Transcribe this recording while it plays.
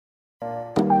I'm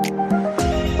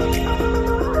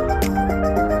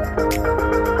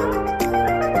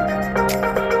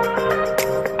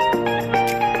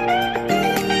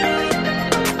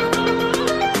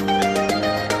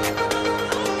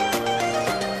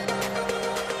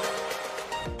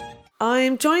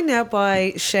joined now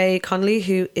by Shay Connolly,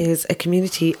 who is a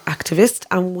community activist,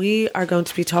 and we are going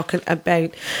to be talking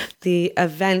about the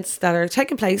events that are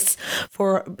taking place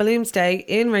for Bloomsday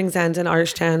in Ringsend in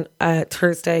Irishtown,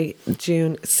 Thursday,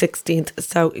 June 16th.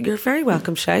 So you're very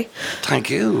welcome, Shay. Thank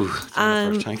you.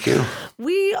 Thank you.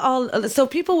 So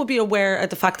people will be aware of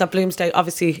the fact that Bloomsday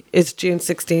obviously is June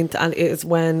 16th and it is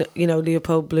when,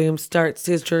 Leopold Bloom starts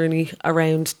his journey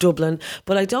around Dublin.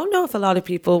 But I don't know if a lot of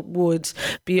people would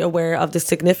be aware of the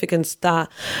significance that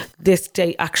this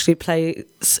date actually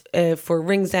plays for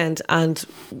Ringsend and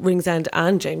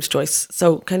James Joyce.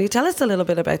 So can you tell us a little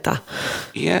bit about that?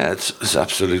 Yeah, it's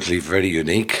absolutely very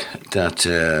unique that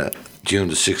June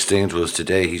the 16th was the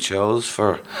day he chose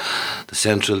for the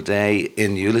central day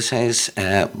in Ulysses,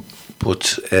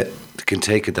 but you can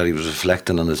take it that he was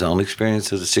reflecting on his own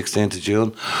experience of the 16th of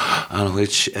June, on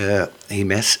which he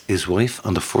met his wife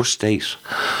on the first date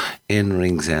in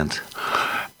Ringsend.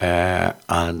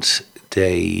 And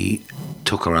they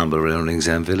took a ramble around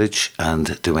Ringsend Village and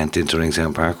they went into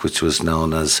Ringsend Park, which was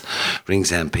known as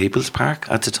Ringsend People's Park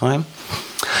at the time.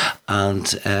 And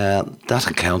that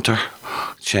encounter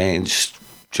changed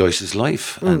Joyce's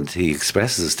life, and he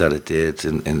expresses that it did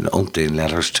in umpteen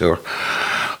letters to her.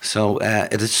 So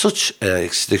it is such a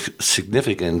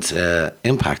significant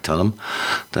impact on him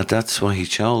that's why he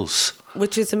chose.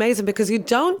 Which is amazing, because you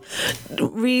don't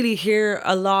really hear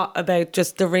a lot about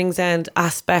just the Ringsend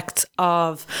aspect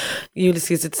of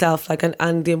Ulysses itself,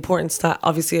 and the importance that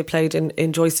obviously it played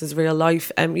in Joyce's real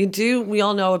life. We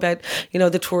all know about,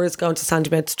 the tours going to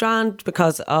Sandymount Strand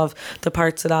because of the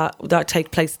parts of that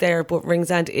take place there, but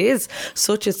Ringsend is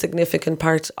such a significant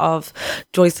part of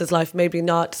Joyce's life, maybe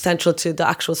not central to the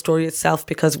actual story itself,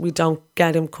 because we don't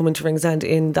get him coming to Ringsend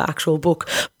in the actual book,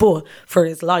 but for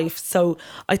his life. So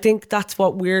I think that's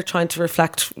what we're trying to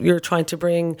reflect. You're trying to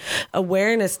bring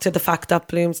awareness to the fact that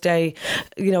Bloomsday,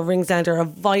 Ringsend are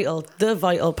the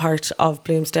vital part of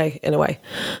Bloomsday in a way.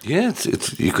 Yeah,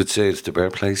 it's you could say it's the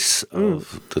birthplace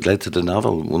that led to the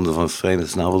novel, one of the most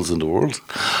famous novels in the world,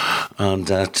 and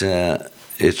that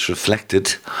it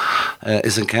reflected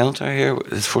his encounter here,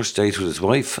 his first date with his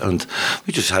wife, and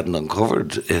we just hadn't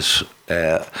uncovered it.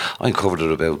 I uncovered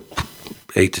it about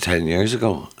 8 to 10 years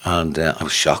ago, and I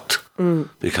was shocked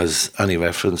because any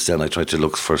reference, then I tried to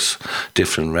look for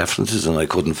different references and I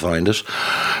couldn't find it.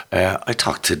 I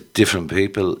talked to different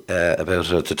people about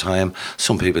it at the time.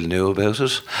 Some people knew about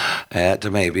it. There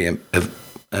may be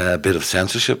a bit of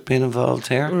censorship being involved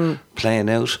here, playing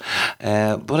out.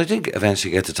 But I did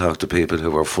eventually get to talk to people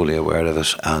who were fully aware of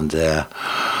it,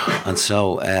 and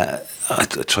so I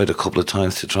tried a couple of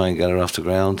times to try and get her off the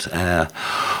ground.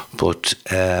 But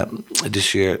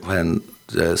this year, when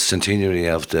the centenary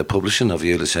of the publishing of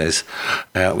Ulysses,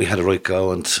 we had a right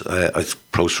go, and I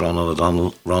approached Ron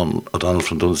O'Donnell from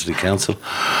Dublin City Council,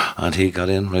 and he got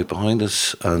in right behind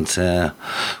us, and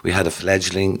we had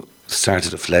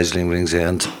started a fledgling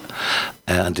Ringsend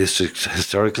and District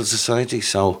Historical Society.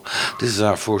 So this is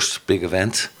our first big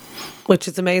event, which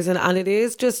is amazing. And it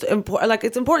is just important.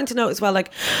 It's important to note as well,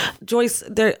 Joyce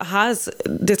there has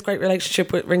this great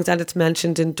relationship with Ringsend. It's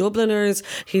mentioned in Dubliners.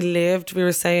 He lived, we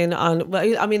were saying,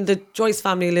 the Joyce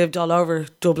family lived all over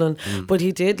Dublin, but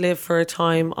he did live for a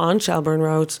time on Shelbourne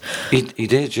Road. He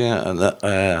did, yeah. And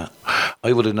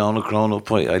I would have known it growing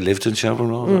up. I lived in Shelbourne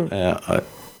Road.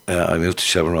 I moved to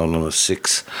Shelbourne Road when I was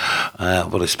 6,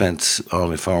 but I spent all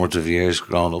my formative years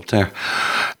growing up there.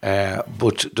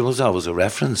 But there was always a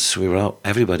reference.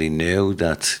 Everybody knew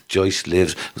that Joyce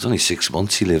lived. It was only 6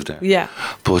 months he lived there. Yeah.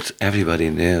 But everybody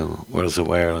knew, was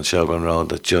aware on Shelbourne Road,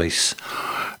 that Joyce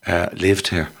lived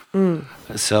here.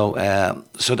 So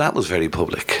that was very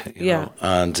public, you know.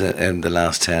 And in the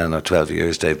last 10 or 12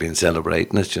 years, they've been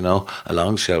celebrating it,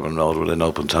 along Shelbourne Road with an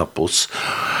open top bus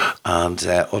and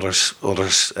other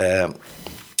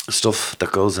stuff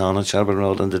that goes on Shelbourne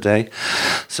Road in the day.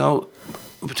 So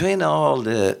between all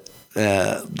the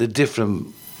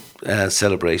different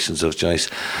celebrations of Joyce,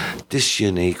 this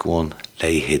unique one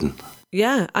lay hidden.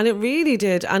 Yeah, and it really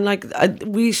did. And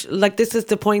this is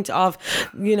the point of,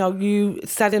 you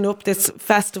setting up this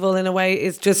festival in a way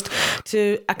is just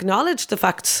to acknowledge the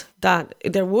fact that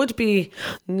there would be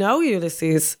no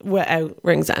Ulysses without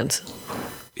Ringsend.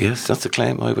 Yes, that's a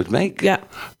claim I would make. Yeah.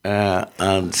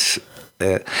 And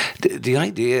the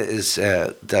idea is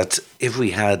that if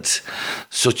we had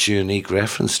such a unique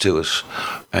reference to it,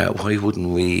 why wouldn't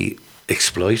we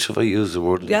exploit, if I use the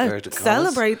word in Yeah, inverted commas.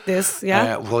 celebrate this.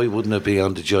 Yeah. Why wouldn't it be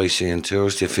on the Joycean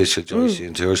tours, the official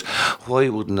Joycean tours? Why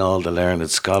wouldn't all the learned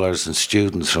scholars and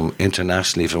students from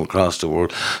internationally from across the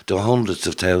world, the hundreds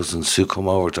of thousands who come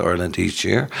over to Ireland each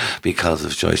year because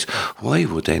of Joyce, why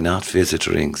would they not visit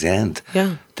Ringsend?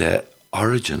 Yeah. The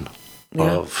origin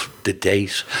of the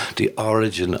date, the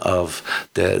origin of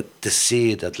the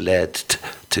seed that led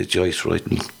to Joyce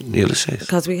writing Ulysses.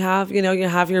 Because we have, you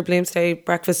have your Bloomsday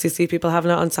breakfast, you see people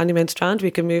having it on Sandymount Strand.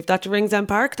 We can move that to Ringsend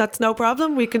Park. That's no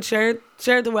problem. We can share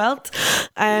the wealth.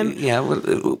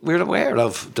 Well, we're aware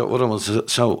of the other ones.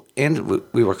 So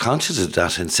we were conscious of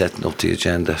that in setting up the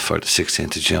agenda for the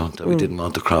 16th of June, that we didn't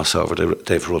want to cross over.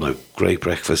 They've run a great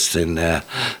breakfast in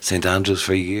St Andrews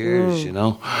for years,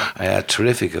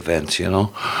 terrific event,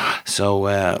 So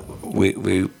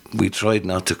we tried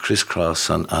not to crisscross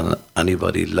on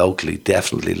anybody locally,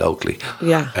 definitely locally.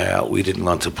 Yeah. We didn't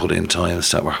want to put in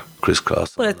times that were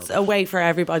crisscross. Well, it's a way for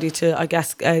everybody to, I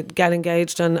guess, get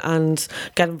engaged and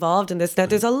get involved in this. Now,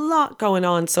 there's a lot going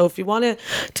on. So if you want to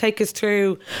take us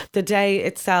through the day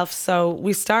itself. So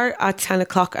we start at 10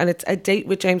 o'clock and it's a date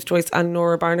with James Joyce and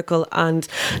Nora Barnacle. And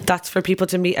that's for people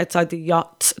to meet outside the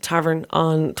Yacht Tavern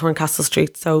on Thorncastle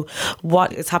Street. So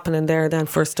what is happening there then,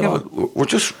 first of all? We're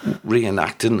just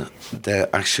reenacting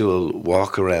the actual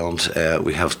walk around.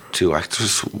 We have two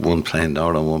actors, one playing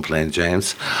Nora and one playing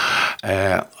James.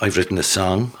 I've written a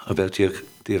song about the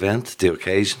event, the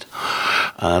occasion,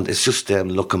 and it's just them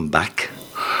looking back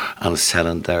and it's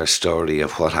telling their story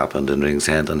of what happened in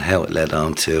Ringsend and how it led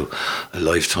on to a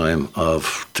lifetime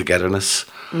of togetherness.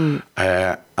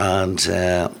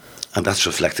 And that's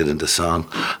reflected in the song.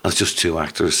 And it's just two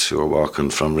actors who are walking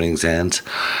from Ringsend,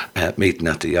 meeting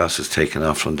at the yacht, is taken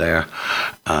off from there,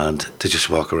 and they just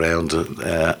walk around and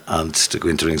they go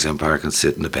into Ringsend Park and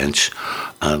sit on the bench,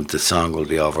 and the song will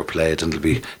be overplayed and it'll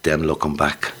be them looking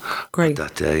back. Great.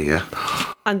 That day, yeah.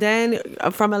 And then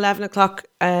from 11 o'clock,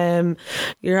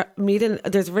 you're meeting,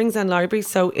 there's Ringsend Library,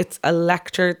 so it's a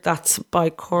lecture that's by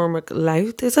Cormac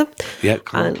Louth, is it? Yeah,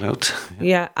 Cormac Louth.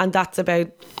 Yeah, and that's about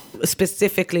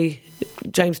specifically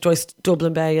James Joyce,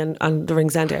 Dublin Bay and the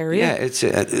Ringsend area. Yeah, it's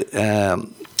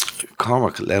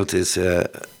Cormac Louth is an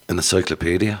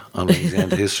encyclopedia on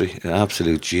Ringsend history, an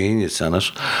absolute genius on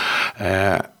it.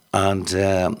 And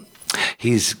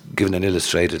he's given an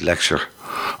illustrated lecture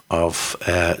of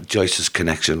Joyce's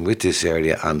connection with this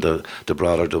area and the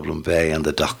broader Dublin Bay and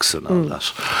the docks and all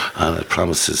that, and it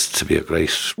promises to be a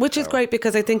great, which is great,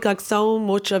 because I think like so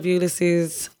much of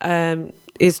Ulysses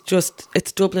is just,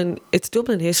 it's Dublin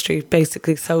history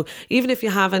basically. So even if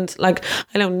you haven't, like,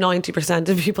 I know 90%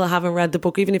 of people haven't read the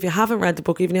book, even if you haven't read the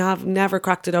book, even if you have never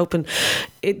cracked it open,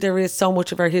 there is so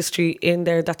much of our history in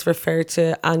there that's referred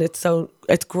to, and it's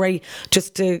great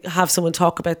just to have someone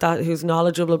talk about that who's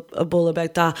knowledgeable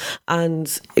about that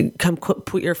and can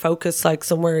put your focus like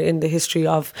somewhere in the history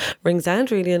of Ringsend,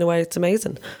 really, in a way. It's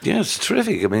amazing. Yeah, it's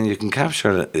terrific. I mean, you can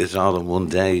capture it all in one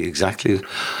day, exactly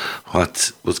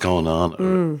what was going on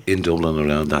in Dublin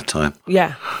around that time.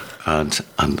 Yeah. And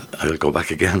I'll go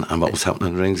back again and what was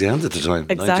happening in Ringsend at the time,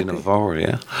 exactly. 1904,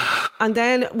 yeah. And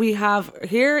then we have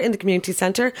here in the community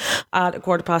centre at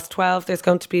 12:15, there's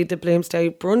going to be the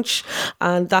Bloomsday brunch,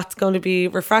 and that's going to be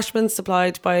refreshments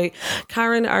supplied by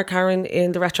Karen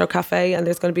in the Retro Cafe, and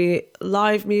there's going to be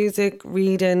live music,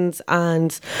 readings,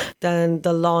 and then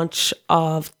the launch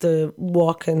of the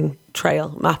walking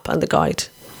trail map and the guide.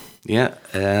 Yeah,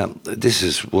 this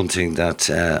is one thing that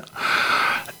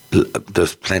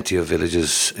there's plenty of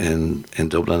villages in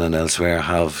Dublin and elsewhere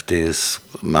have this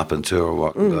map and tour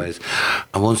walking guides,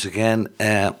 and once again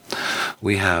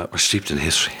we're steeped in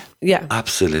history. Yeah,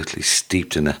 absolutely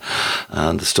steeped in it,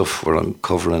 and the stuff we're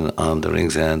uncovering on the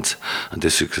Ringsend and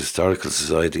District Historical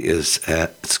Society is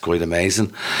it's quite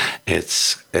amazing.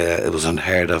 It was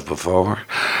unheard of before,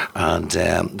 and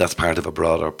that's part of a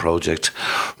broader project.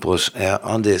 But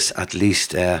on this, at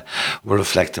least, we're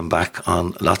reflecting back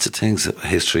on lots of things,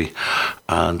 history,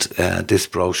 and this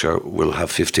brochure will have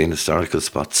 15 historical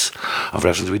spots of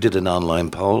reference. We did an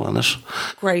online poll on it.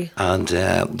 Great. And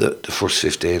the first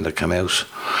 15 that came out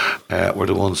were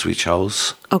the ones we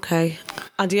chose. Okay.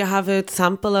 And do you have a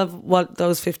sample of what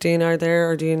those 15 are there,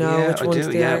 or do you know which ones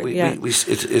they are?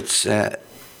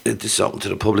 It's open to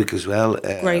the public as well.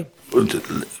 Great.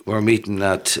 We're meeting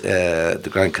at the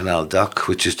Grand Canal Dock,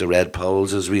 which is the Red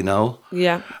Poles, as we know.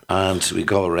 Yeah. And we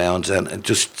go around, and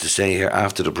just to say here,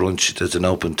 after the brunch, there's an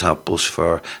open top bus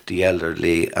for the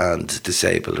elderly and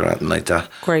disabled or anything like that.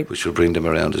 Great. Which will bring them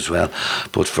around as well.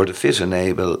 But for the fit and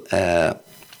able,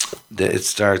 it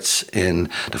starts in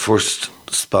the first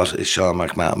spot is Sean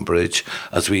McMahon Bridge,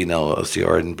 as we know as the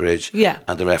Orden Bridge. Yeah.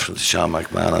 And the reference to Sean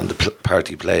McMahon and the part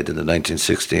he played in the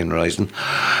 1916 Rising.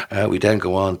 We then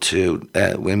go on to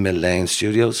Windmill Lane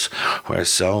Studios, where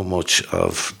so much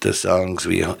of the songs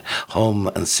we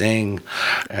hum and sing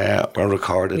were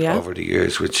recorded over the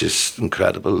years, which is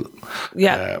incredible.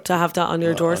 Yeah, to have that on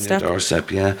your doorstep. On your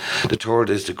doorstep, yeah. The third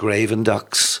is the Graven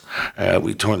Docks.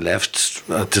 We turn left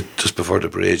just before the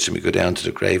bridge and we go down to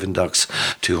the Graven Docks,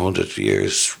 200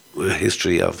 years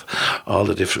history of all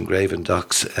the different Graven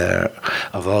Docks,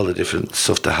 of all the different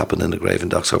stuff that happened in the Graven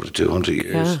Docks over the 200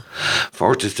 years. Yeah.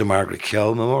 Fourth is the Margaret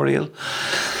Keogh Memorial.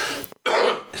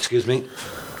 Excuse me.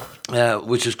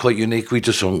 Which is quite unique. We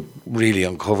just really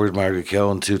uncovered Margaret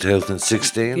Keogh in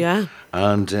 2016. Yeah.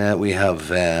 And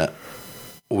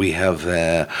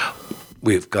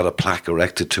we've got a plaque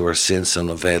erected to her since and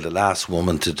unveiled the last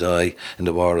woman to die in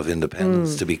the War of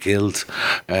Independence, to be killed.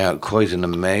 Quite an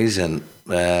amazing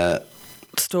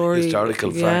story,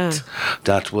 historical fact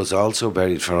that was also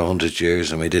buried for 100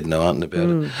 years and we didn't know anything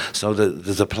about it. So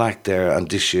there's a plaque there, and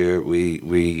this year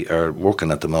we are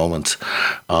working at the moment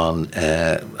on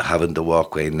having the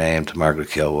walkway named Margaret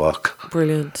Keogh Walk.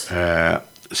 Brilliant.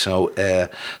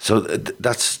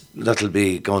 That'll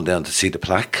be going down to see the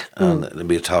plaque, and there'll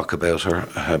be a talk about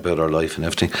her life and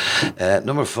everything.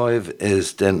 Number 5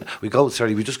 is then we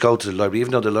just go to the library,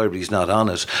 even though the library's not on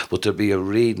it, but there'll be a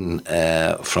reading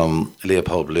from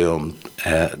Leopold Bloom,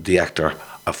 the actor,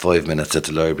 of 5 minutes at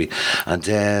the library, and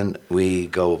then we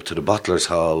go up to the Bottlers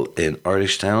Hall in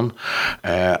Irishtown,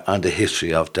 and the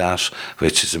history of that,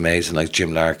 which is amazing. Like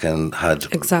Jim Larkin had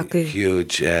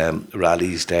huge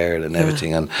rallies there and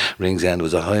everything, and Ringsend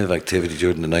was a hive of activity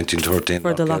during the 1913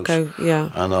 for the lockout,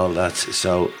 and all that.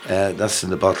 So that's in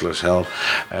the Bottlers Hall.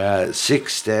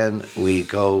 6, then we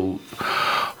go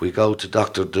to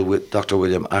Dr.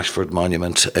 William Ashford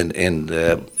Monument in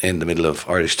the middle of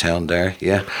Irishtown there,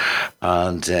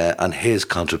 and his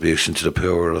contribution to the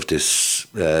poor of this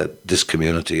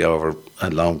community over a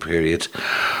long period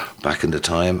back in the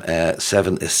time.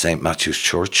 7 is St. Matthew's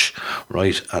Church,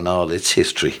 right, and all its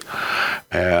history.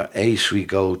 8 we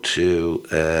go to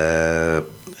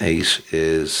 8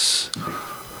 is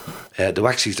the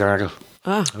Waxy's Dargle.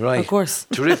 Right, of course.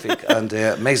 Terrific. And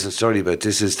amazing story about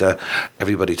this is that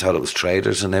everybody thought it was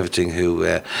traders and everything who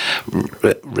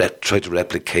tried to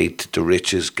replicate the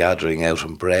riches gathering out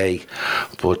in Bray.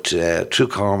 But through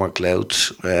Cormac Loud,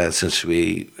 since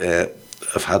we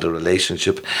have had a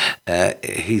relationship,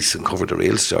 he's uncovered the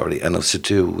real story, and it's to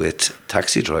do with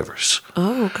taxi drivers.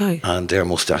 Oh, okay. And their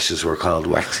moustaches were called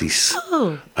Waxies.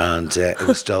 Oh. And it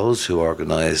was those who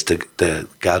organised the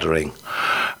gathering.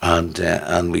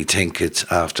 And we think it's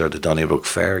after the Donnybrook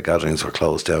Fair gatherings were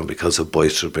closed down because of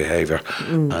boisterous behaviour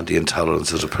and the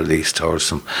intolerance of the police towards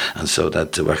them, and so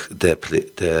that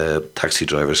the taxi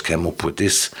drivers came up with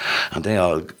this, and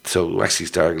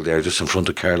Waxy's Dargle there just in front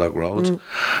of Carlock Road.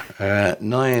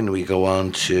 9 we go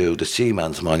on to the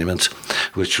Seaman's Monument,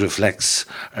 which reflects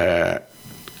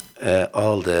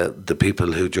all the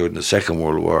people who during the Second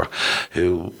World War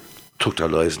who took their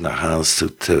lives in their hands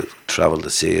to travel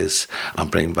the seas and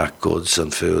bring back goods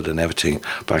and food and everything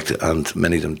back and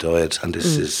many of them died, and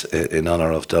this is in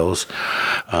honour of those.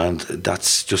 And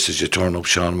that's just as you turn up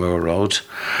Sean Moore Road.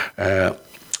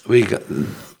 We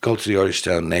go to the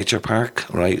Irishtown Nature Park,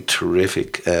 right?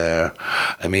 Terrific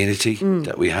amenity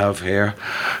that we have here.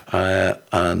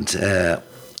 And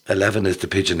 11 is the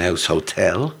Pigeon House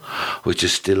Hotel, which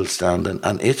is still standing,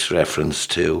 and its reference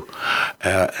to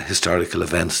historical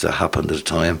events that happened at the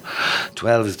time.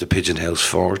 12 is the Pigeon House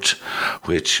Fort,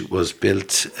 which was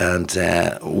built in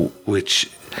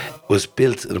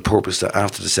the purpose that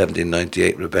after the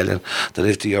 1798 rebellion, that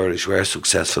if the Irish were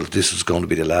successful, this was going to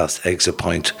be the last exit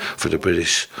point for the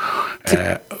British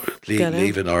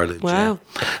leaving Ireland. Wow.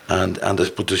 And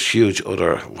there's huge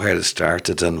other where it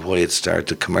started and why it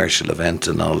started, commercial event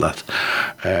and all that.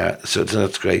 So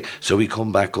that's great. So we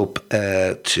come back up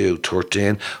to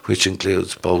 13, which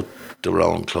includes both the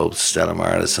rowing clubs, Stella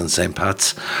Maris and St.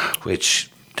 Pat's, which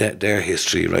their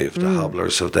history, right, of the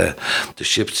hobblers, of the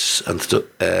ships and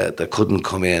that couldn't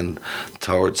come in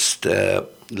towards the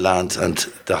land, and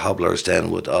the hobblers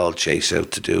then would all chase out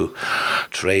to do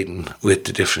trading with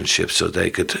the different ships so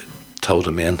they could tow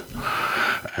them in.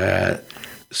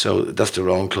 So that's the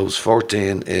rowing clubs.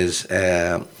 14 is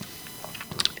the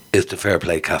Fair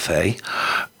Play Cafe,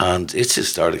 and its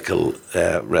historical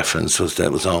reference was that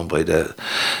it was owned by the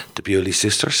Bewley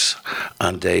sisters,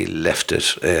 and they left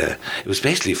it. It was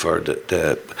basically for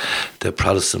the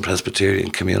Protestant Presbyterian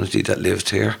community that lived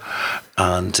here,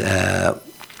 and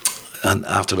and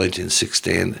after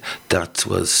 1916, that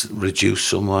was reduced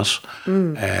somewhat.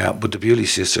 But the Bewley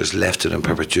sisters left it in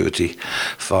perpetuity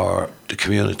for the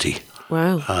community.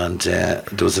 Wow. And there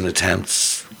was an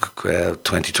attempt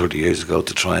 20, 30 years ago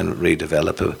to try and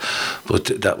redevelop it,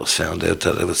 but that was found out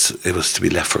that it was to be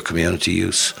left for community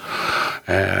use.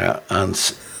 And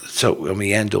so when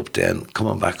we end up then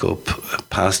coming back up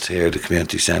past here, the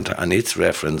community centre, and it's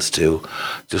referenced to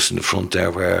just in the front there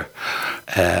where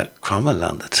Cromwell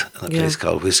landed in a place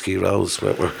called Whiskey Rose,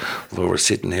 where we're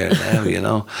sitting here now, you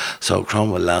know. So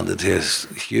Cromwell landed here, is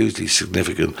hugely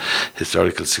significant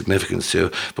historical significance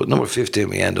too. But number 15,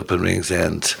 we end up in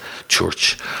Ringsend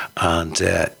Church, and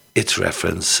its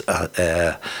reference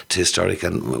to historic,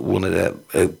 and one of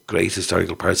the great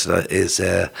historical parts of that is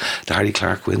the Harry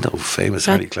Clark window, famous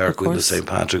Harry Clark window, St.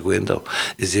 Patrick window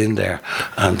is in there,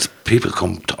 and people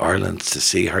come to Ireland to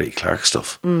see Harry Clark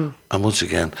stuff. And once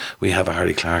again, we have a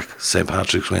Harry Clark St.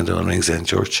 Patrick's window in Ringsend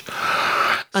Church.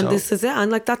 And this is it.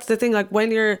 And like, that's the thing, like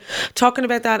when you're talking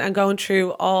about that and going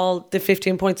through all the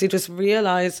 15 points, you just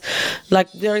realise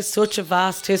like there is such a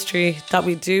vast history that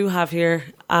we do have here,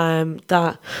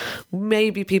 that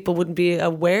maybe people wouldn't be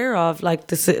aware of, like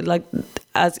this, like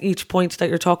as each point that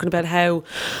you're talking about, how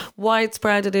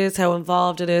widespread it is, how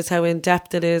involved it is, how in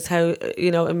depth it is, how,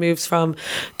 you know, it moves from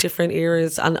different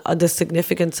eras, and the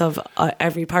significance of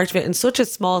every part of it in such a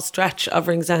small stretch of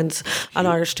Ringsend and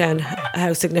Irish Town,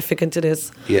 how significant it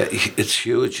is. Yeah, it's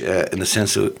huge in the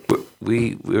sense that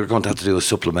we were going to have to do a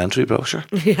supplementary brochure.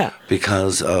 Yeah.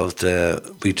 Because of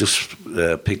we just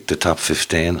picked the top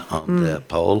 15 on the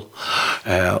poll,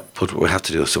 but we have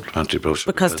to do a supplementary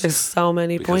brochure because there's so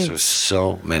many points. There's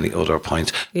so many other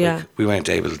points. Yeah. We weren't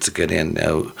able to get in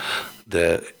now.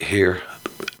 Here.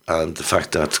 And the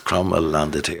fact that Cromwell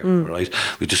landed here, right?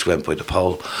 We just went by the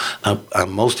poll, and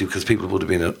mostly because people would have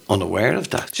been unaware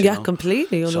of that. You know?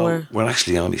 Completely unaware. So we're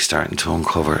actually only starting to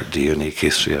uncover the unique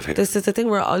history of here. This is the thing,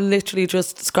 we're literally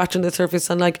just scratching the surface,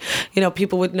 and like, you know,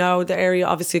 people would know the area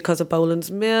obviously because of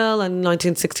Boland's Mill and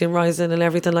 1916 Rising and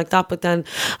everything like that. But then,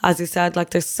 as you said,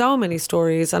 like there's so many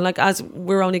stories, and like as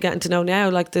we're only getting to know now,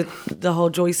 like the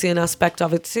whole Joycean aspect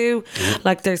of it too.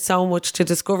 Like there's so much to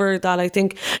discover that I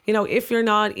think, you know, if you're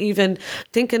not even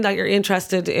thinking that you're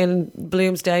interested in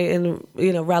Bloomsday in,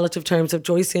 you know, relative terms of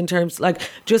Joycean terms, like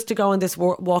just to go on this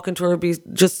walking tour would be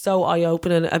just so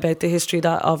eye-opening about the history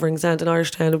that of Ringsend and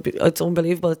Irish Town. It's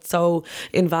unbelievable. It's so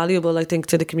invaluable, I think,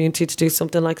 to the community to do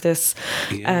something like this.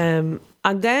 And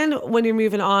then when you're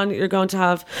moving on, you're going to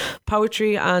have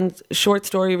poetry and short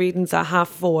story readings at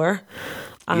 4:30.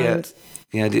 And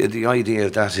Yeah, the idea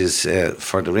of that is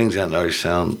for the Ringsend Irish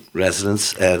Town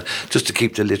residents, just to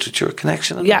keep the literature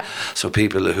connection. So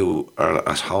people who are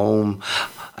at home,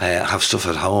 have stuff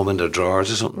at home in their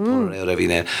drawers or something, put it out every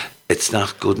now. It's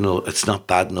not good enough. It's not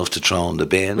bad enough to throw in the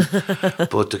bin,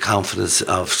 but the confidence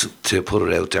to put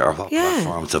it out there, or what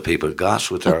platforms that people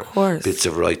got with their bits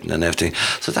of writing and everything.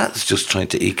 So that's just trying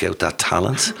to eke out that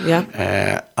talent.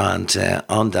 And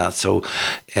on that, so.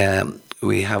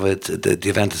 We have it. The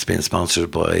event is being sponsored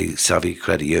by Savvy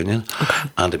Credit Union,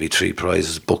 and there'll be 3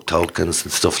 prizes, book tokens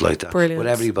and stuff like that. Brilliant. But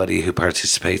everybody who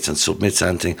participates and submits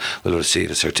anything will receive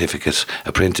a certificate,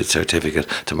 a printed certificate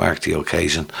to mark the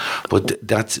occasion. But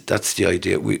that's the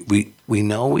idea. We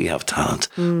know we have talent.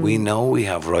 We know we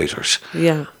have writers.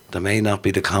 Yeah. There may not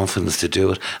be the confidence to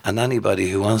do it, and anybody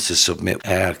who wants to submit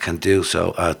can do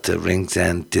so at the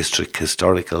Ringsend District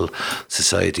Historical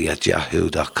Society at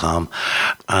yahoo.com.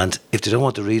 And if they don't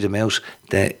want to read them out,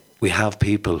 we have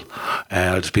people.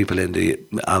 There's people in the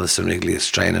Alison Wrigley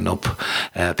is training up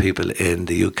people in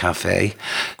the Youth Cafe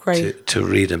to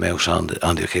read them out on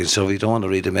the occasion. So if you don't want to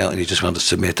read them out and you just want to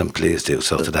submit them, please do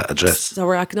so to that address. So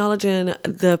we're acknowledging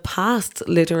the past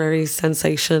literary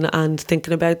sensation and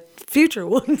thinking about future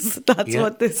ones. That's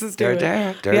what this is doing.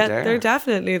 They're there. They're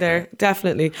definitely there,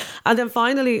 definitely. And then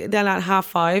finally, then at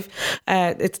 5:30,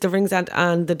 it's the Ringsend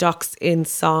and the Docks in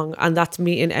Song, and that's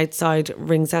meeting outside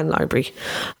Ringsend Library.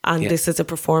 And this is a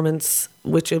performance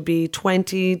which will be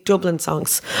 20 Dublin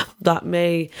songs that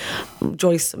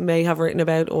Joyce may have written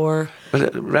about, or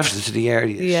reference to the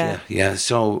areas. Yeah.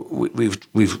 So we've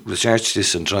researched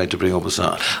this and tried to bring up a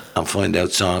song and find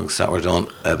out songs that were done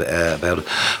about it.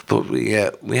 But we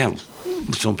have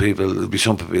there'll be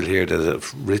some people here that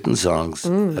have written songs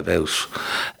about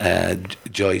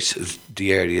Joyce,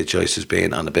 the area Joyce has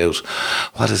been, and about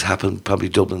what has happened probably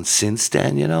Dublin since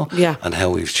then, you know, and how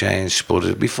we've changed. But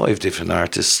it'll be 5 different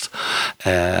artists,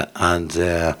 and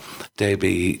they'll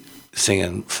be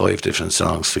singing 5 different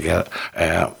songs together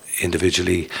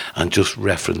individually, and just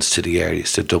reference to the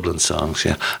areas, the Dublin songs,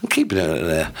 yeah, and keeping it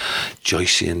a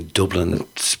Joycean Dublin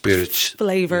spirit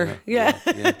flavor, yeah.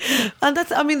 And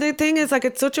that's, I mean, the thing is, like,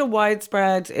 it's such a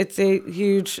widespread, it's a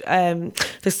huge,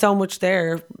 there's so much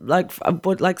there, like,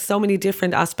 but like so many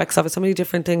different aspects of it, so many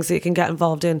different things that you can get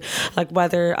involved in, like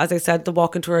whether, as I said, the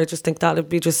walking tour. I just think that would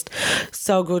be just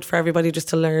so good for everybody just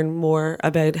to learn more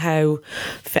about how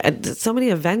so many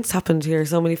events happened here,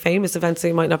 so many famous events that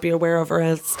you might not be aware of, or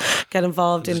else get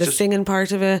involved in the singing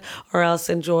part of it, or else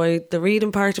enjoy the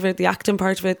reading part of it, the acting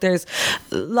part of it. There's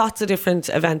lots of different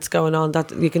events going on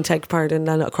that you can take part in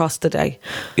then across the day.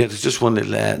 Yeah, there's just one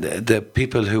little, the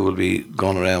people who will be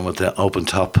going around with the open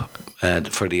top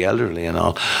for the elderly and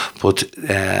all, but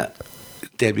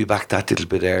they'll be back that little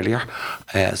bit earlier.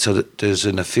 So there's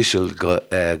an official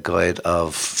guide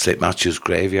of St. Matthew's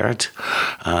Graveyard,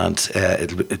 and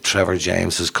Trevor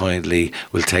James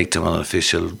will take them on an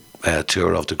official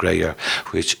tour of the graveyard,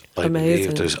 which I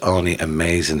believe there's only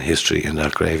amazing history in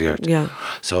that graveyard. Yeah.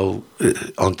 So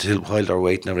while they're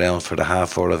waiting around for the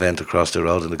 4:30 event across the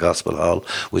road in the Gospel Hall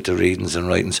with the readings and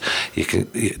writings,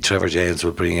 Trevor James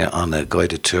will bring you on a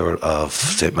guided tour of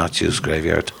St. Matthew's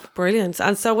Graveyard. Brilliant.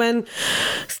 And so when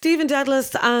Stephen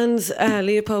Dedalus and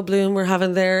Leopold Bloom were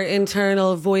having their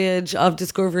internal voyage of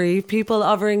discovery, people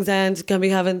of Ringsend can be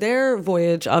having their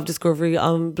voyage of discovery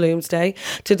on Bloom's Day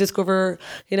to discover,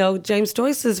 you know, James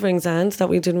Joyce's Ringsend that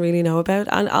we didn't really know about,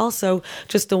 and also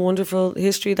just the wonderful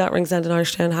history that Ringsend and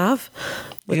Irishtown have.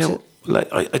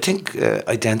 I think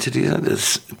identity in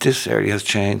this area has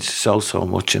changed so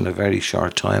much in a very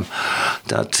short time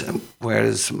that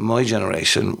whereas my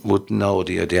generation would know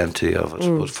the identity of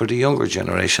it, but for the younger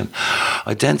generation,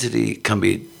 identity can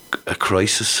be a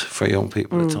crisis for young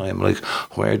people at the time. Like,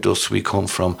 where does we come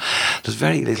from? There's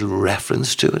very little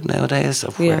reference to it nowadays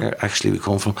of where actually we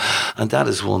come from, and that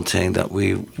is one thing that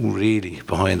we really,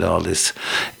 behind all this,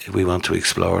 we want to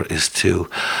explore, is to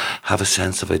have a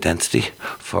sense of identity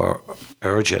for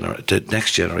our the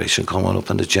next generation coming up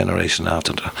and the generation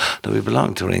after that we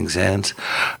belong to Ringsend.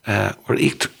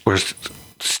 We're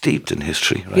steeped in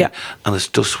history, right? And it's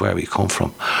just where we come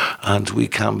from, and we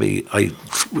can be.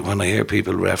 When I hear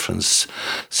people reference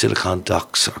Silicon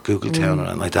Docks or Google Town or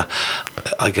anything like that,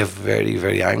 I get very,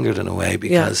 very angered in a way,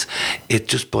 because it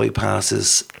just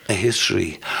bypasses a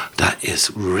history that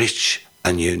is rich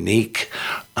and unique,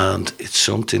 and it's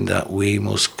something that we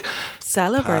must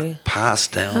celebrate, pass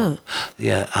down,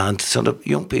 and so that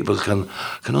young people can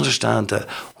understand that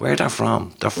where they're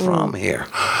from. They're from here,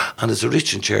 and it's a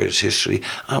rich and cherished history,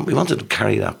 and we wanted to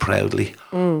carry that proudly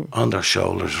on their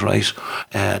shoulders. Right?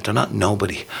 They're not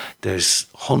nobody. There's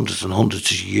hundreds and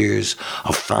hundreds of years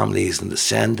of families and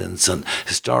descendants and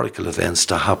historical events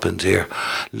that happened here,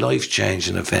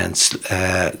 life-changing events,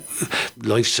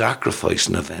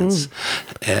 life-sacrificing events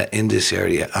in this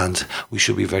area, and we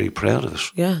should be very proud of it.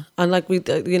 Yeah, and like we,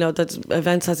 you know, that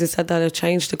events, as you said, that have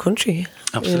changed the country.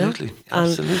 Absolutely, you know?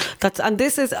 absolutely. And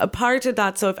this is a part of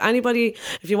that. So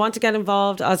if you want to get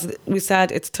involved, as we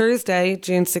said, it's Thursday,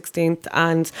 June 16th,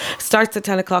 and starts at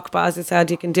 10 o'clock. But as I said,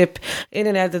 you can dip in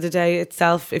and out of the day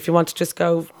itself if you want to just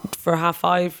go for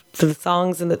 5:30 for the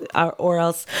songs, and or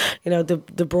else, you know,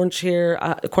 the brunch here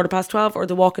at 12:15, or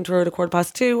the walking tour at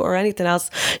 2:15, or anything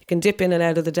else. You can dip in and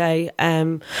out of the day.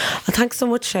 And thanks so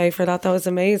much, Shay, for that. That was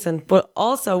amazing. But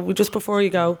also, just before you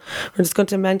go, we're just going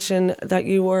to mention that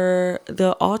you were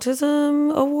the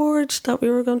Autism Award that we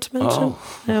were going to mention.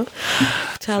 Yeah.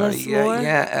 Tell us more.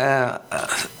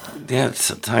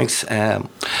 So thanks.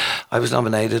 I was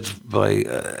nominated by,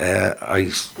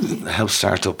 I helped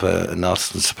start up an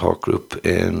autism support group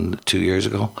 2 years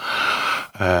ago,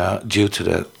 due to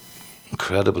the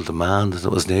incredible demand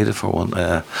that was needed for one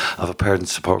of a parent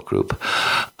support group,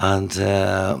 and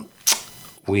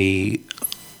we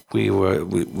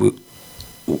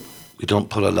don't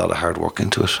put a lot of hard work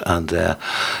into it, and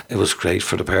it was great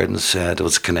for the parents. There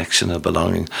was a connection, a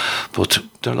belonging, but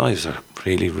their lives are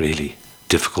really, really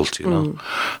difficult, you know.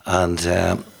 And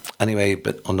anyway,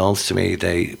 but unknowns to me,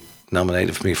 they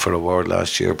nominated me for an award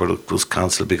last year, but it was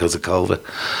cancelled because of COVID.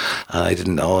 And I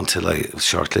didn't know until I was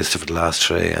shortlisted for the last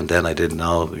 3, and then I didn't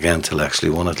know again until I actually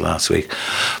won it last week.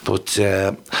 But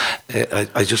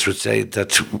I just would say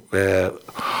that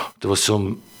there was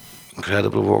some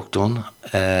incredible work done.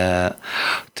 There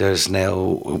was a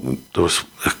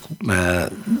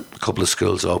couple of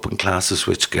schools open classes,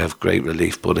 which gave great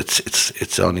relief, but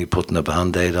it's only putting a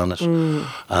band-aid on it.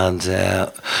 And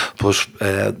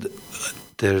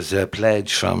there's a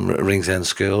pledge from Ringsend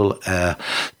School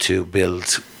to build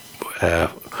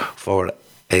 4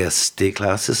 ASD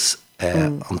classes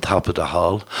on top of the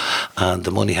hall, and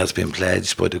the money has been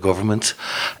pledged by the government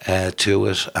to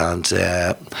it, and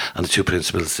the two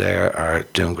principals there are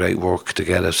doing great work to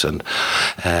get it, and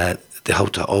they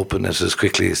hope to open it as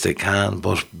quickly as they can.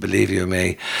 But believe you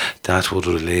me, that would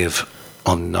relieve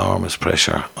enormous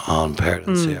pressure on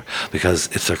parents here, because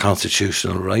it's their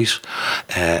constitutional right.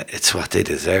 It's what they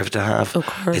deserve to have. Of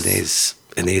course.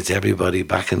 It needs everybody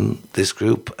back in this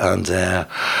group, and to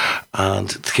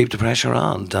keep the pressure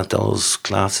on that those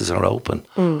classes are open.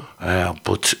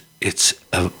 But it's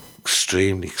a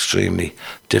extremely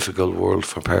difficult world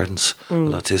for parents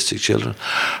with autistic children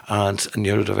and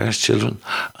neurodiverse children,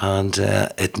 and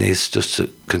it needs just a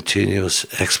continuous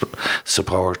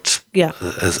support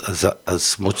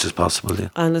as much as possible.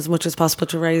 And as much as possible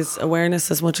to raise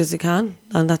awareness as much as you can,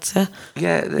 and that's it.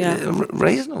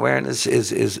 Raising awareness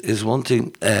is one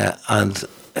thing, and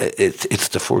it's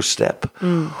the first step,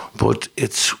 but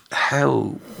it's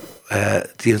how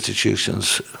the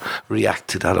institutions react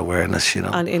to that awareness,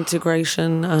 and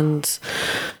integration, and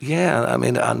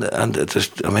there's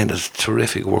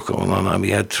terrific work going on, and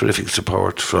we had terrific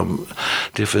support from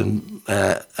different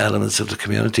elements of the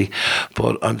community.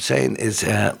 But I'm saying is,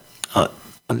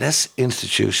 unless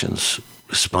institutions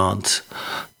respond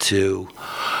to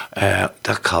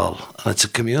that call, and it's a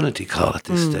community call at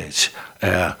this stage,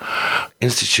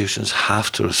 institutions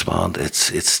have to respond.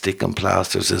 It's stick and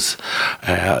plasters. There's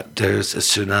a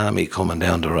tsunami coming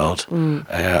down the road.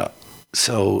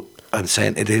 So I'm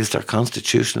saying it is their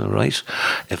constitutional right.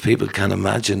 If people can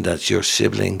imagine that your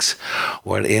siblings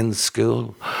were in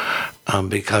school, and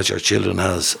because your child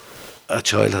has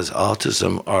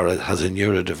autism or has a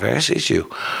neurodiverse issue,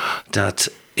 that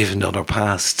even though they're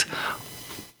past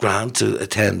grand to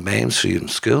attend mainstream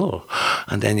school,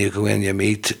 and then you go in, you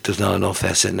meet, there's not enough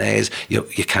SNAs,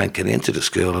 you can't get into the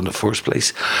school in the first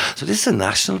place. So this is a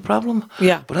national problem.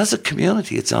 But as a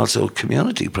community, it's also a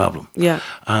community problem.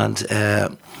 And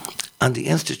the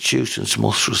institutions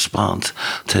must respond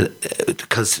to,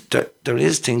 because there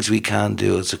is things we can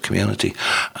do as a community,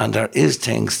 and there is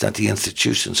things that the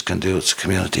institutions can do as a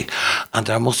community, and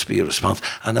there must be a response,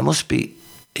 and there must be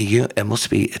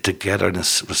a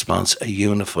togetherness response, a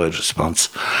unified response.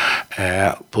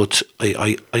 But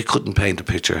I couldn't paint a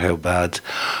picture how bad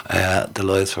the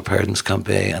lives for parents can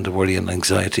be, and the worry and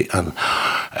anxiety. And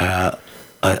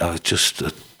I just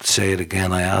say it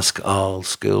again, I ask all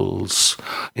schools,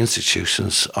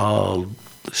 institutions, all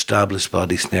established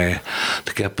bodies there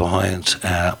to get behind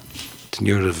the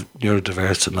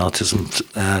neurodiverse and autism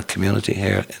community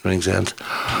here in Ringsend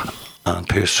and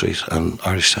Pearse Street and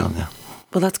Irish Town.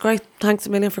 Well, that's great. Thanks a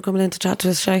million for coming in to chat to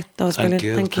us, Shay. That was brilliant.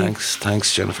 Thank you.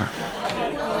 Thanks, Jennifer.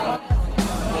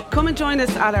 Come and join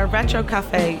us at our Retro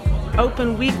Cafe,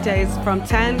 open weekdays from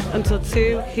 10 until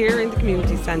 2 here in the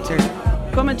community centre.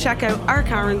 Come and check out our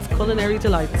Karen's Culinary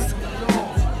Delights.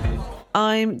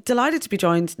 I'm delighted to be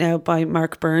joined now by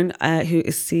Mark Byrne, who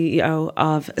is CEO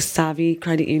of Savvy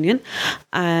Credit Union.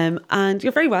 And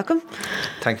you're very welcome.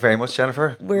 Thank you very much,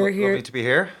 Jennifer. We're here. Lovely to be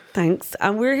here. Thanks.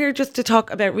 And we're here just to talk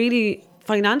about really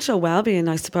financial well-being,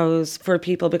 I suppose, for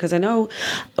people, because I know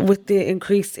with the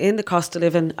increase in the cost of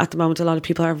living at the moment, a lot of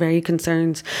people are very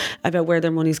concerned about where their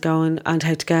money's going and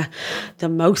how to get the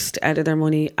most out of their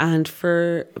money. And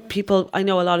for people, I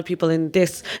know a lot of people in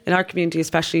our community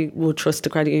especially, would trust the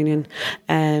credit union.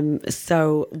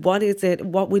 So what is it,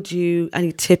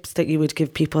 any tips that you would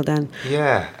give people then?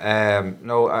 You're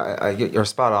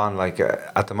spot on.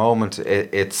 At the moment,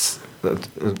 it's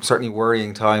certainly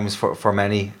worrying times for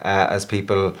many as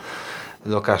people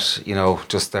look at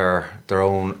just their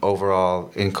own overall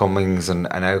incomings and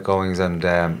outgoings, and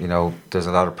there's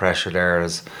a lot of pressure there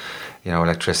as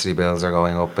electricity bills are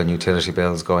going up and utility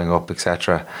bills going up,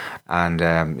 etc. And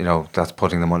that's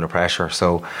putting them under pressure.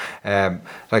 So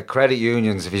credit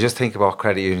unions, if you just think about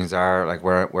credit unions, are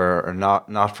we're a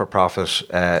not for profit,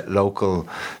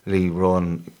 locally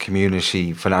run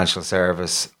community financial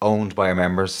service owned by our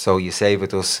members. So you save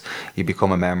with us, you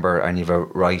become a member, and you have a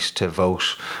right to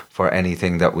vote for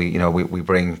anything that we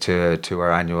bring to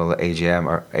our annual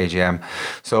AGM.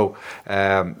 So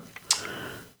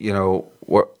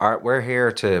we're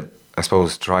here to, I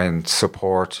suppose, try and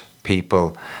support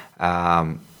people,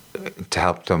 to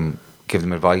help them, give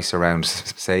them advice around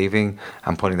saving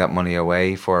and putting that money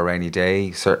away for a rainy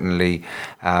day. Certainly,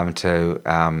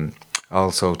 to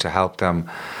also to help them,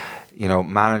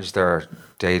 manage their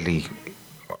daily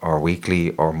or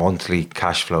weekly or monthly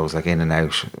cash flows, like in and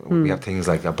out. We have things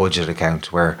like a budget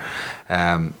account where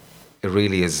it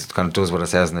really is kind of does what it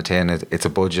says in the tin. It's a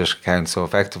budget account, so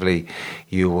effectively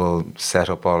you will set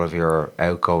up all of your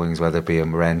outgoings, whether it be a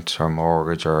rent or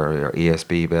mortgage or your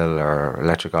ESB bill or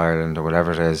Electric Ireland or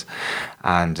whatever it is,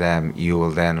 and you will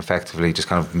then effectively just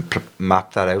kind of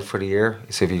map that out for the year.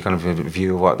 So if you kind of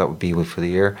view what that would be for the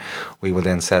year, we will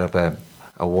then set up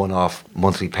a one-off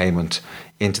monthly payment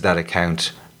into that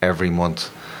account every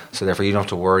month. So therefore you don't have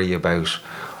to worry about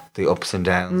the ups and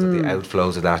downs of the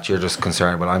outflows of that. You're just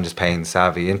concerned, well, I'm just paying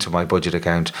Savvy into my budget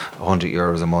account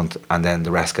 €100 a month, and then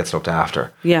the rest gets looked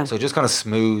after. Yeah. So it just kind of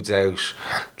smooths out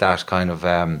that kind of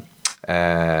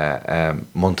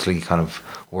monthly kind of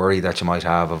worry that you might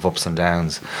have of ups and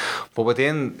downs. But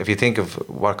within, if you think of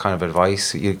what kind of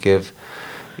advice you give,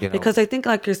 you know, because I think,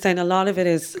 like you're saying, a lot of it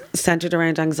is centered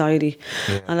around anxiety,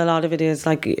 and a lot of it is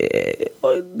like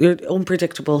you're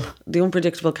unpredictable. The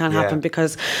unpredictable can happen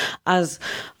because, as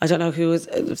I don't know who was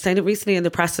saying it recently in the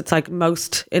press, it's like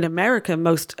most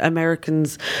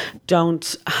Americans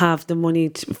don't have the money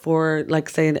for, like,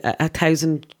 say,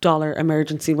 $1,000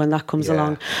 emergency when that comes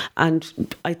along,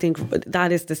 and I think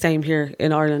that is the same here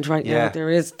in Ireland right now. There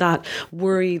is that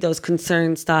worry, those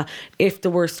concerns that if the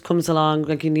worst comes along,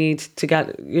 like you need to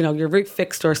get, you know, your roof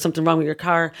fixed or something wrong with your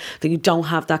car, that you don't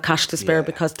have that cash to spare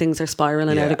because things are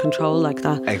spiraling out of control like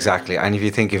that. Exactly. And if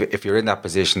you think if you're in that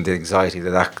position, the anxiety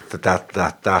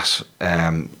that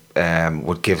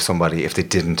would give somebody if they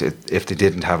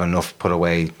didn't have enough put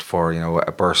away for, you know,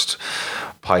 a burst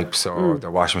pipes or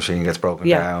their washing machine gets broken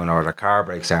down or their car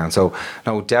breaks down. So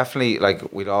no, definitely,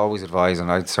 like we'd always advise,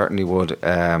 and I certainly would,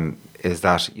 is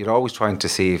that you're always trying to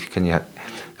see if you kind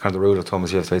of the rule of thumb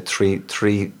is you have to have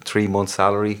three months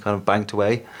salary kind of banked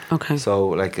away. Okay. So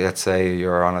like, let's say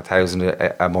you're on 1,000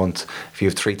 a month. If you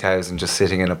have 3,000 just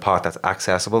sitting in a pot that's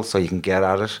accessible, so you can get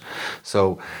at it.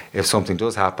 So if something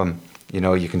does happen, you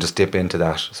know, you can just dip into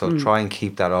that. So try and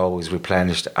keep that always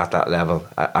replenished at that level,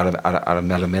 at a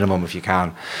minimum if you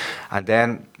can. And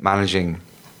then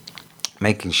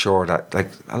making sure that, like,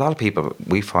 a lot of people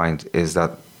we find is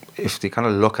that if they kind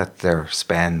of look at their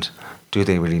spend, do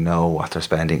they really know what they're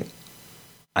spending,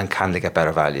 and can they get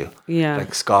better value? Yeah.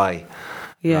 Like Sky.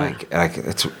 Yeah. Like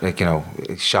it's like, you know,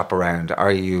 shop around. Are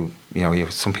you know,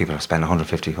 some people spend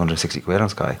 150, 160 quid on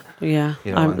Sky. Yeah.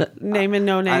 You know, I'm naming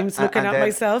no names, looking at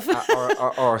myself.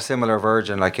 or a similar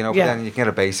Virgin, like, you know, but then you can get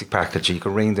a basic package. You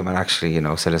can ring them and actually, you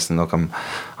know, say, listen, look,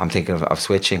 I'm thinking of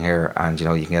switching here, and, you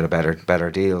know, you can get a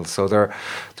better deal. So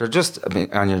they're just, I mean,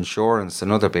 and your insurance,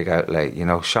 another big outlay, you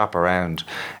know, shop around.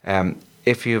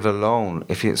 If you have a loan,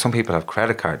 some people have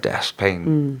credit card debt,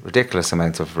 paying ridiculous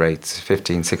amounts of rates,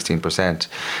 15, 16%,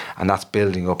 and that's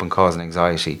building up and causing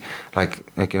anxiety. Like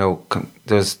you know,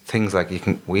 there's things like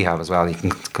we have as well. You can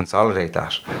consolidate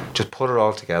that. Just put it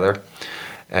all together.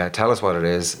 Tell us what it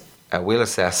is. We'll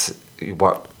assess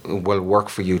what will work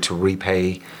for you to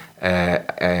repay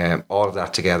all of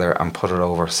that together and put it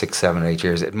over 6, 7, 8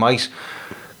 years. It might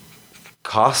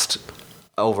cost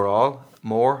overall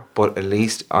more, but at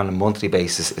least on a monthly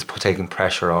basis it's taking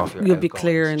pressure off your you'll be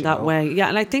clear in that way. Yeah,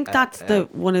 and I think that's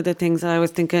one of the things that I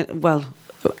was thinking, well,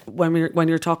 when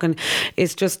you're talking,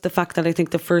 is just the fact that I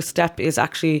think the first step is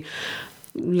actually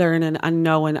learning and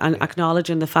knowing and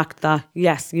acknowledging the fact that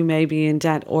yes, you may be in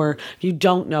debt, or you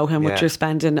don't know how much you're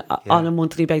spending on a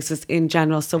monthly basis in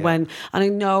general. So and I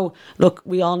know, look,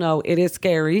 we all know it is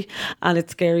scary, and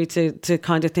it's scary to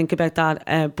kind of think about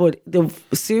that, but the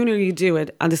sooner you do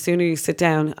it and the sooner you sit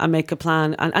down and make a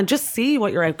plan and just see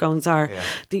what your outgoings are,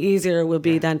 the easier it will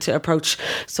be then to approach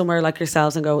somewhere like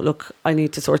yourselves and go, look, I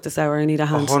need to sort this out, or I need a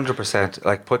hand. 100%.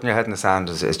 Like, putting your head in the sand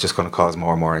is just going to cause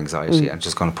more and more anxiety and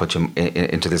just going to put you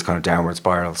into this kind of downward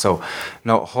spiral. So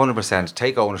no, 100%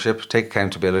 take ownership, take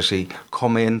accountability,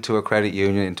 come into our credit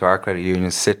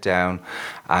union, sit down,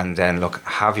 and then look,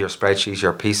 have your spreadsheet,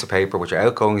 your piece of paper with your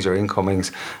outgoings, your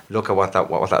incomings, look at what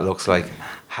that looks like.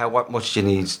 What much do you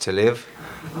need to live?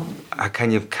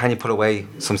 Can you put away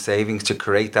some savings to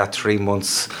create that 3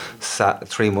 months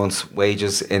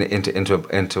wages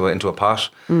into a pot,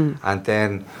 and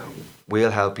then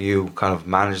we'll help you kind of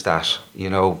manage that, you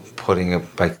know, creating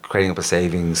up a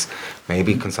savings,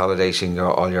 maybe consolidating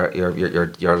all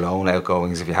your loan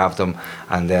outgoings if you have them,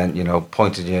 and then, you know,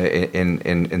 pointing you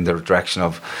in the direction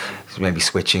of maybe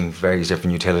switching various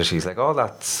different utilities. Like, oh,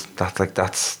 that's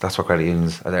what credit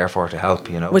unions are there for, to help,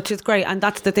 you know. Which is great, and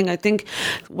that's the thing. I think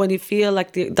when you feel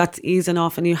like that's easing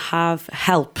off and you have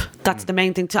help, that's the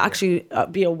main thing, to actually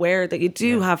be aware that you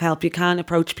do have help. You can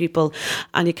approach people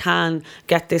and you can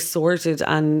get this sorted,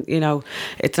 and, you know,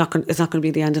 it's not going to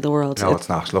be the end of the world. No, it's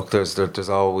not. Look, there's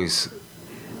always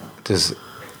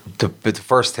the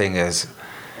first thing is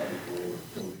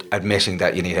admitting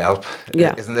that you need help.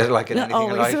 Yeah. Isn't it like in Yeah, anything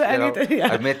in always, life? anything,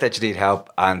 yeah. Admit that you need help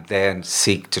and then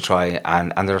seek to try.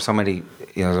 And there are so many,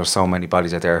 there's so many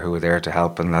bodies out there who are there to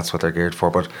help, and that's what they're geared for.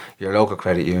 But your local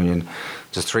credit union,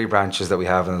 there's 3 branches that we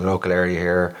have in the local area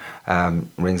here,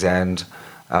 Ringsend,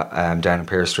 down in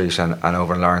Pearse Street and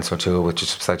over in Lawrence O'Toole, which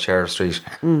is beside Sheriff Street.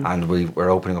 And we're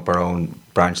opening up our own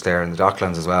branch there in the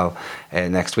Docklands as well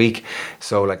next week.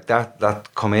 So like that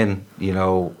come in,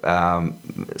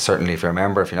 certainly if you're a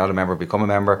member. If you're not a member, become a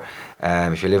member.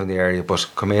 If you live in the area, but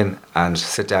come in and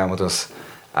sit down with us,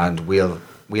 and we'll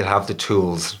have the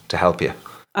tools to help you.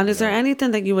 And is there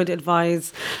anything that you would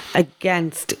advise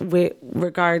against with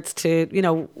regards to, we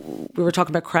were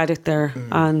talking about credit there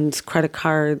and credit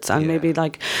cards, and maybe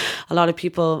like a lot of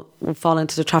people will fall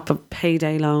into the trap of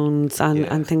payday loans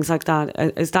and things like that.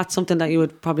 Is that something that you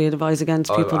would probably advise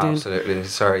against people doing? Absolutely.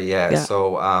 Sorry, yeah.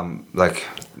 So like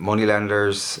money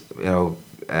lenders,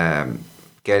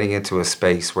 getting into a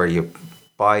space where you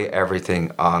buy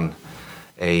everything on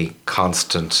a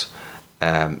constant,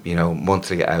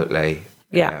 monthly outlay.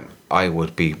 I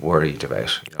would be worried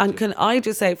about. And can I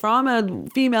just say, from a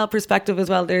female perspective as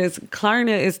well,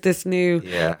 Klarna is this new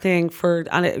thing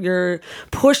you're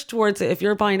pushed towards it. If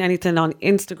you're buying anything on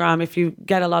Instagram, if you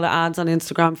get a lot of ads on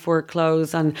Instagram for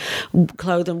clothes and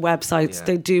clothing websites,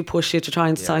 they do push you to try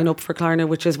and sign up for Klarna,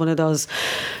 which is one of those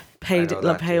pay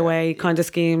away kind of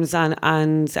schemes, and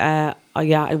I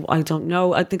don't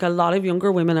know. I think a lot of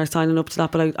younger women are signing up to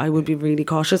that, but I would be really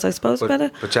cautious, I suppose, about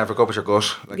it. But Jennifer, go with your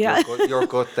gut. Your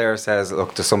gut there says,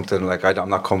 look, there's something like I'm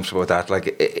not comfortable with that.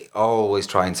 Like always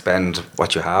try and spend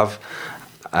what you have.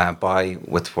 Buy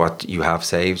with what you have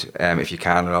saved, if you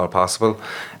can at all possible,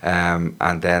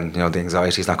 and then the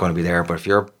anxiety is not going to be there. But if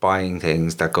you're buying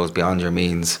things that goes beyond your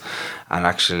means and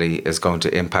actually is going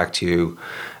to impact you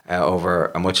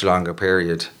over a much longer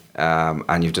period,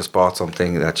 and you've just bought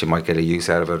something that you might get a use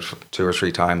out of it 2 or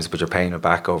 3 times, but you're paying it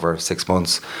back over 6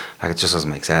 months, it just doesn't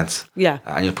make sense. Yeah.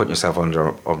 And you're putting yourself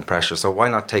under pressure. So why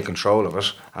not take control of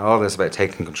it? And all this about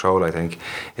taking control, I think,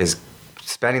 is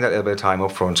spending that little bit of time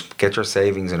up front, get your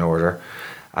savings in order,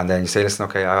 and then you say, listen,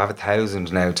 okay, I have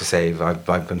 1,000 now to save. I've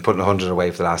been putting 100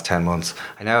 away for the last 10 months.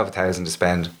 I now have 1,000 to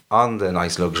spend on the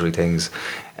nice luxury things,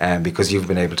 because you've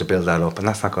been able to build that up, and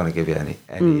that's not going to give you any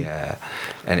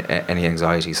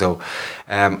anxiety. So,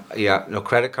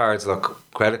 credit cards.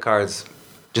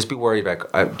 Just be worried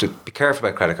about. Be careful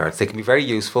about credit cards. They can be very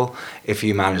useful if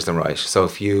you manage them right. So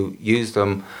if you use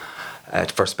them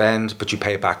for spend, but you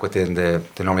pay it back within they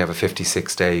normally have a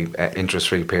 56-day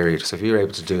interest-free period. So if you're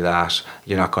able to do that,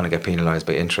 you're not going to get penalised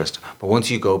by interest. But once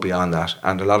you go beyond that,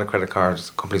 and a lot of credit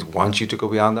cards companies want you to go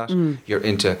beyond that, you're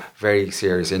into very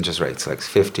serious interest rates, like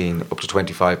 15 up to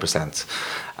 25%.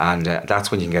 And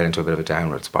that's when you can get into a bit of a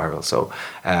downward spiral. So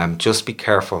just be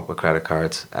careful with credit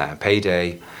cards.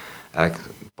 Payday, like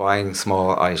buying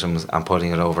small items and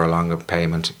putting it over a longer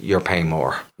payment, you're paying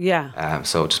more. Yeah.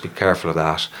 So just be careful of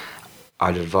that.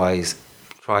 I'd advise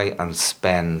try and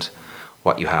spend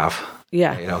what you have.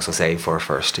 Yeah. So save for it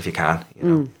first if you can.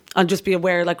 And just be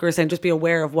aware, like we were saying, just be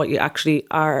aware of what you actually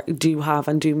do have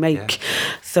and do make. Yeah.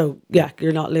 So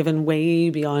you're not living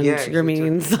way beyond your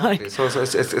means. Exactly. So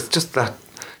it's just that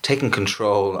taking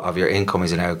control of your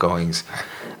incomings and outgoings,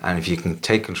 and if you can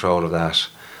take control of that,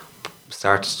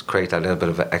 start to create that little bit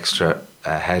of extra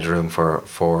headroom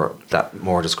for that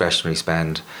more discretionary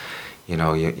spend. You're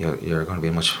going to be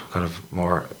in much kind of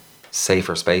more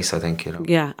safer space, I think.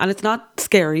 Yeah, and it's not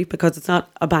scary because it's not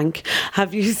a bank.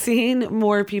 Have you seen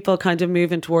more people kind of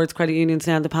moving towards credit unions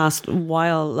now in the past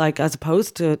while, like as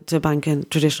opposed to banking,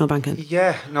 traditional banking?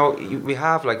 Yeah, no, we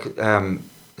have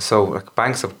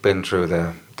banks have been through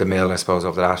the mill, I suppose,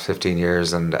 over the last 15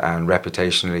 years, and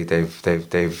reputationally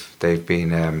they've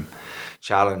been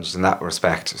challenged in that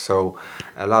respect. So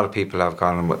a lot of people have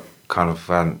gone with kind of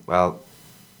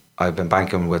I've been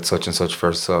banking with such and such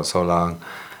for so long,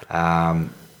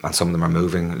 and some of them are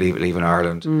leaving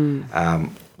Ireland.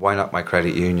 Why not my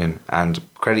credit union? And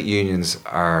credit unions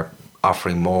are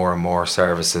offering more and more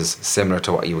services similar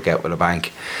to what you would get with a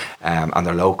bank, and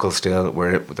they're local still.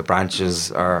 Our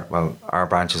branches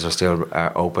are still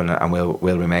open and will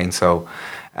remain so.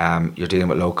 You're dealing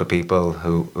with local people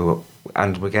who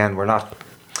and again we're not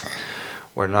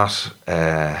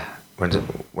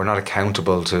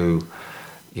accountable to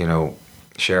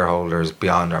shareholders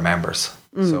beyond our members.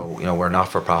 So we're not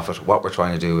for profit. What we're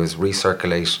trying to do is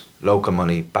recirculate local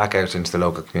money back out into the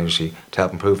local community to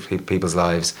help improve people's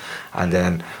lives, and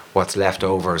then what's left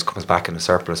over comes back in a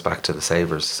surplus back to the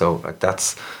savers. So like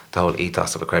that's the whole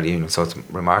ethos of a credit union. So it's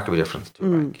remarkably different to a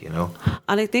bank, you know.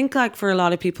 And I think like for a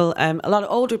lot of people, a lot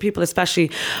of older people especially,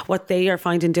 what they are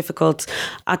finding difficult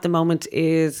at the moment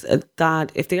is that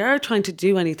if they are trying to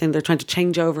do anything, they're trying to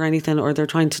change over anything, or they're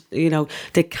trying to, you know,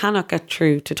 they cannot get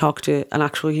through to talk to an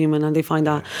actual human, and they find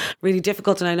that really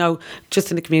difficult. And I know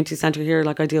just in the community centre here,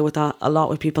 like I deal with that a lot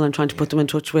with people and trying to put them in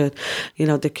touch with, you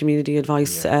know, the community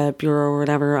advice bureau or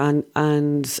whatever,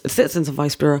 and citizens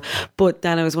advice bureau. But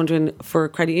then I was wondering, for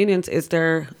credit unions, is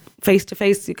there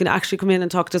face-to-face, you can actually come in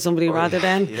and talk to somebody rather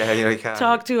than you can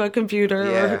talk to a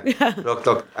computer?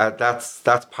 Look,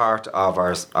 that's part of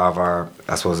our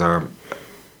I suppose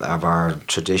our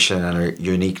tradition and our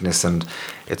uniqueness, and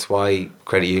it's why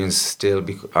credit unions still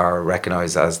are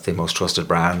recognised as the most trusted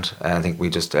brand. And I think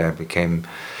we just became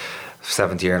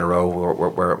 7th year in a row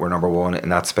we're number one in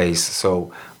that space.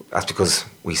 So that's because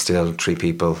we still treat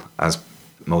people as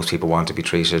most people want to be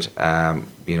treated,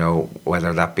 you know,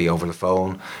 whether that be over the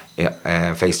phone,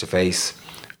 face to face,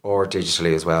 or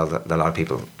digitally as well. That a lot of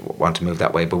people want to move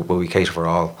that way, but we cater for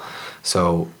all.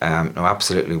 So no,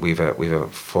 absolutely, we've a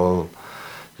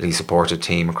fully supported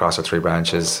team across our 3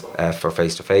 branches for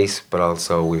face to face, but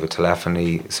also we've a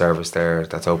telephony service there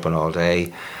that's open all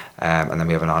day. And then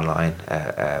we have an online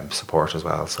support as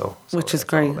well, so which is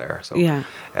great. All there. So,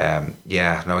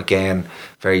 again,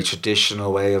 very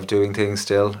traditional way of doing things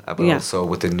still, but also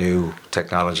with the new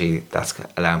technology that's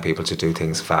allowing people to do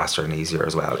things faster and easier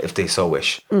as well, if they so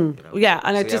wish. You know? Yeah,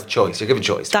 and so you have choice. You're given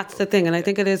choice. That's the thing, and I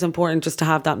think it is important just to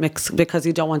have that mix, because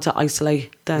you don't want to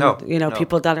isolate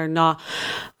people that are not,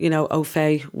 you know, au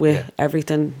fait with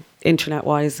everything internet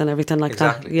wise and everything like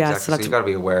that. Yeah, exactly. So you've got to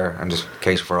be aware and just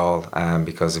cater for all,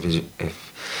 because if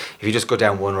you just go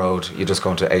down one road, you're just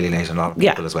going to alienate a lot of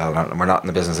people as well, and we're not in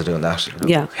the business of doing that, you know?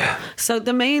 Yeah. So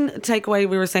the main takeaway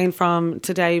we were saying from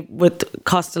today with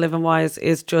cost of living wise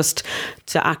is just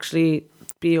to actually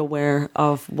be aware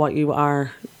of what you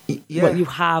are, what you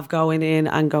have going in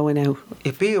and going out.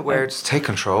 You be aware, just take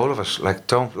control of it. Like,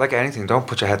 don't, like anything, don't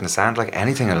put your head in the sand. Like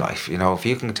anything in life, you know, if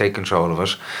you can take control of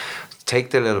it, do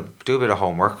a bit of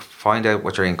homework, find out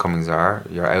what your incomings are,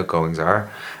 your outgoings are,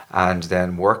 and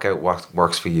then work out what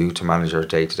works for you to manage your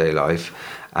day-to-day life.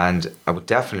 And I would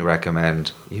definitely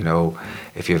recommend, you know,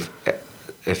 if you've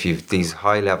these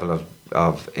high level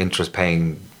of interest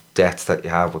paying debts that you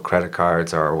have with credit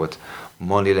cards or with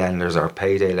money lenders or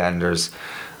payday lenders,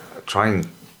 try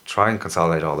and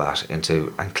consolidate all that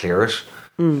into and clear it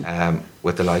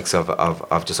with the likes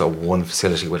of just one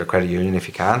facility with a credit union if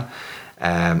you can.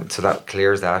 So that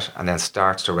clears that, and then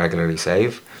starts to regularly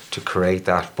save to create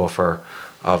that buffer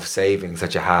of savings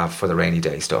that you have for the rainy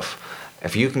day stuff.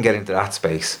 If you can get into that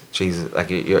space, Jesus, like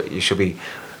you should be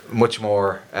much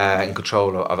more in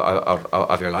control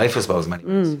of your life, I suppose, in many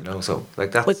ways, you know. So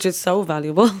like that, which is so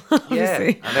valuable.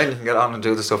 Obviously. And then you can get on and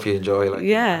do the stuff you enjoy, like,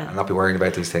 and not be worrying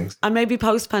about these things. And maybe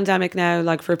post-pandemic now,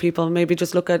 like for people, maybe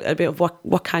just look at a bit of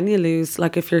what can you lose.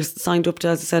 Like if you're signed up to,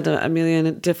 as I said, a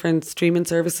million different streaming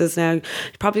services now, you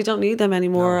probably don't need them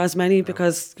anymore, as many,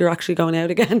 because you're actually going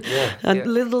out again.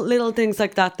 Little things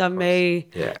like that may,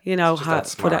 you know, have that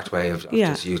smart way of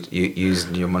just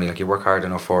using your money. Like you work hard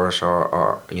enough for it,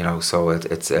 or you know, so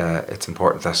it's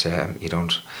important that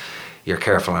you're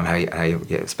careful on how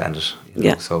you spend it. You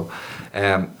know? So,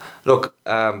 look,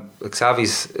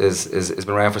 Savvy's is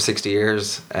been around for 60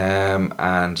 years,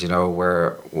 and you know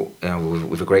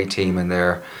we've a great team in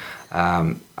there,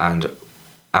 and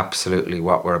absolutely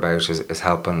what we're about is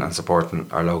helping and supporting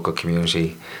our local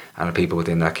community and the people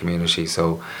within that community.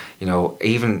 So, you know,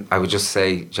 even I would just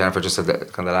say, Jennifer, just at the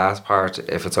kind of the last part,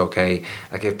 if it's okay,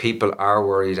 like if people are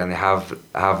worried and they have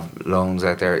loans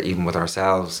out there, even with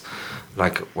ourselves,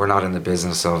 like we're not in the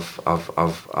business of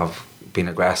being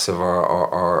aggressive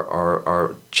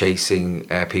or chasing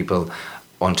people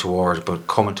untoward, but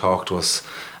come and talk to us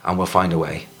and we'll find a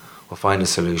way. We'll find a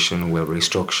solution, we'll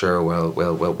restructure,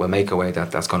 we'll make a way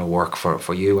that's going to work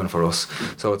for you and for us.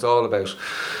 So it's all about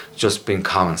just being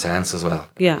common sense as well.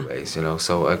 In many ways, you know.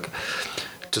 So like,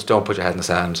 just don't put your head in the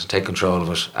sand, take control of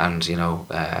it, and you know,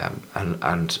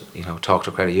 and you know, talk to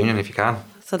a credit union if you can.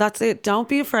 So that's it. Don't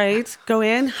be afraid. Go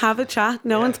in, have a chat.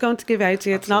 No one's going to give out to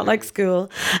you. It's not like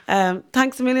school.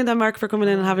 Thanks a million then, Mark, for coming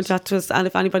in and having a chat to us. And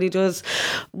if anybody does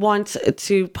want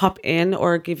to pop in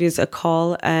or give you a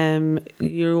call,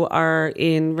 you are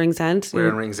in Ringsend. We're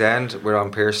in Ringsend. We're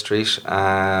on Pearse Street.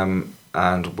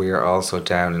 and we are also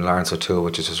down in Lawrence O'Toole,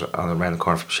 which is just around the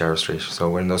corner from Sheriff Street. So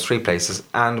we're in those 3 places,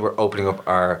 and we're opening up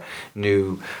our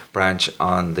new branch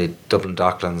on the Dublin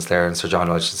Docklands there in Sir John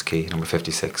Hodgson's Quay, number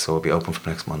 56. So we'll be open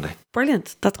from next Monday.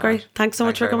 Brilliant. That's great. Thanks so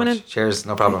much for coming in. Cheers.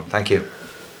 No problem. Thank you.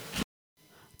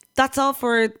 That's all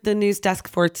for the news desk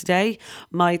for today.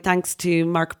 My thanks to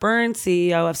Mark Byrne,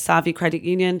 CEO of Savvy Credit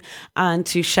Union, and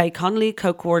to Shay Connolly,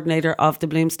 co-coordinator of the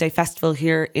Bloomsday Festival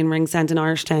here in Ringsend in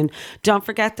Irishtown. Don't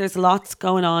forget, there's lots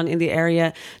going on in the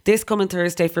area this coming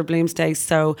Thursday for Bloomsday,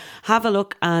 so have a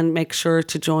look and make sure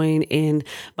to join in.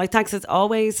 My thanks as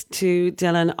always to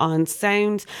Dylan on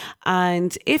sound,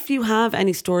 and if you have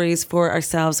any stories for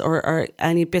ourselves or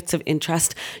any bits of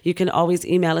interest, you can always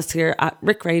email us here at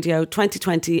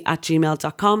rickradio2020@gmail.com.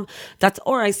 That's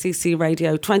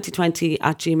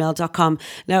riccradio2020@gmail.com.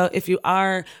 Now, if you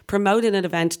are promoting an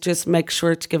event, just make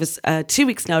sure to give us 2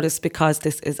 weeks notice, because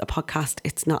this is a podcast,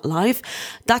 it's not live.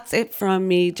 That's it from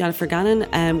me, Jennifer Gannon,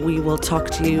 and we will talk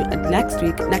to you next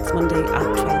week, next Monday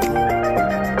at 12.